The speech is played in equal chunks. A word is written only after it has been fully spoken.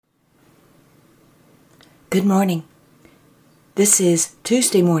Good morning. This is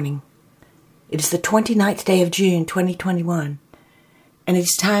Tuesday morning. It is the 29th day of June, 2021, and it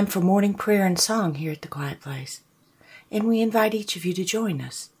is time for morning prayer and song here at the Quiet Place. And we invite each of you to join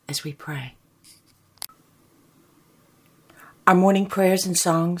us as we pray. Our morning prayers and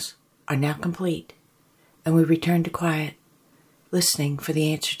songs are now complete, and we return to quiet, listening for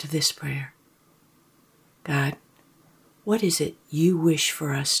the answer to this prayer. God, what is it you wish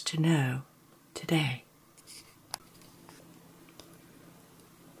for us to know today?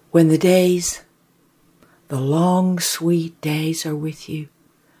 When the long, sweet days are with you,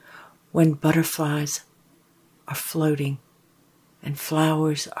 when butterflies are floating and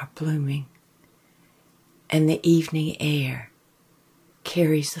flowers are blooming, and the evening air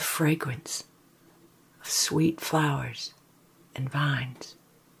carries the fragrance of sweet flowers and vines,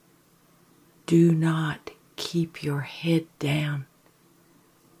 do not keep your head down,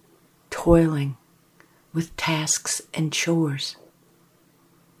 toiling with tasks and chores.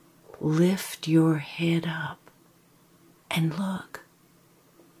 Lift your head up and look.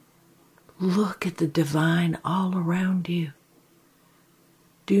 Look at the divine all around you.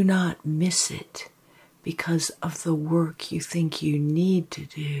 Do not miss it because of the work you think you need to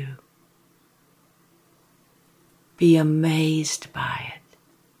do. Be amazed by it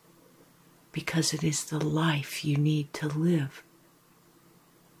because it is the life you need to live.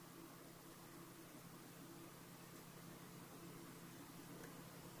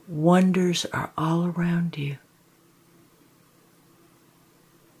 Wonders are all around you.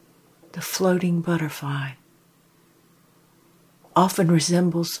 The floating butterfly often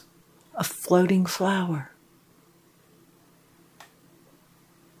resembles a floating flower,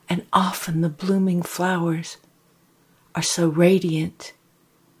 and often the blooming flowers are so radiant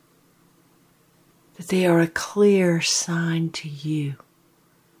that they are a clear sign to you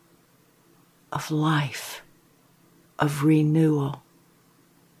of life, of renewal,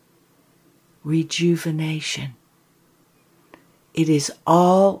 rejuvenation. It is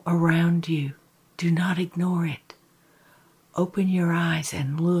all around you. Do not ignore it. Open your eyes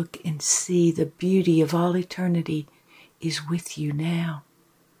and look and see the beauty of all eternity is with you now.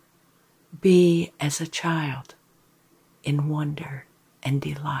 Be as a child in wonder and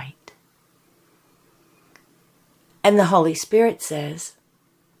delight. And the Holy Spirit says,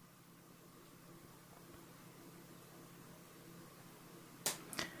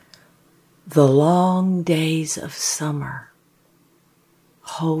 the long days of summer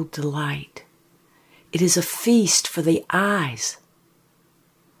hold delight. It is a feast for the eyes,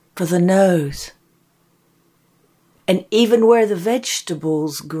 for the nose, and even where the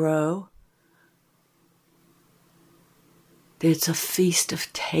vegetables grow, there's a feast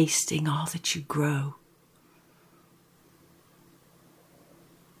of tasting all that you grow.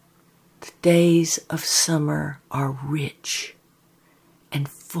 The days of summer are rich and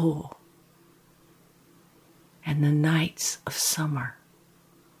full. And the nights of summer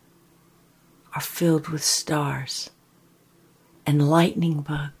are filled with stars and lightning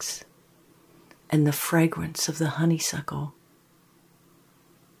bugs and the fragrance of the honeysuckle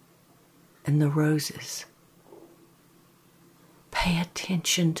and the roses. Pay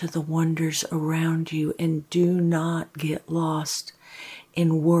attention to the wonders around you and do not get lost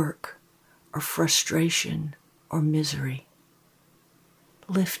in work or frustration or misery.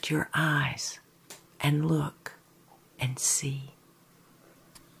 Lift your eyes and look and see.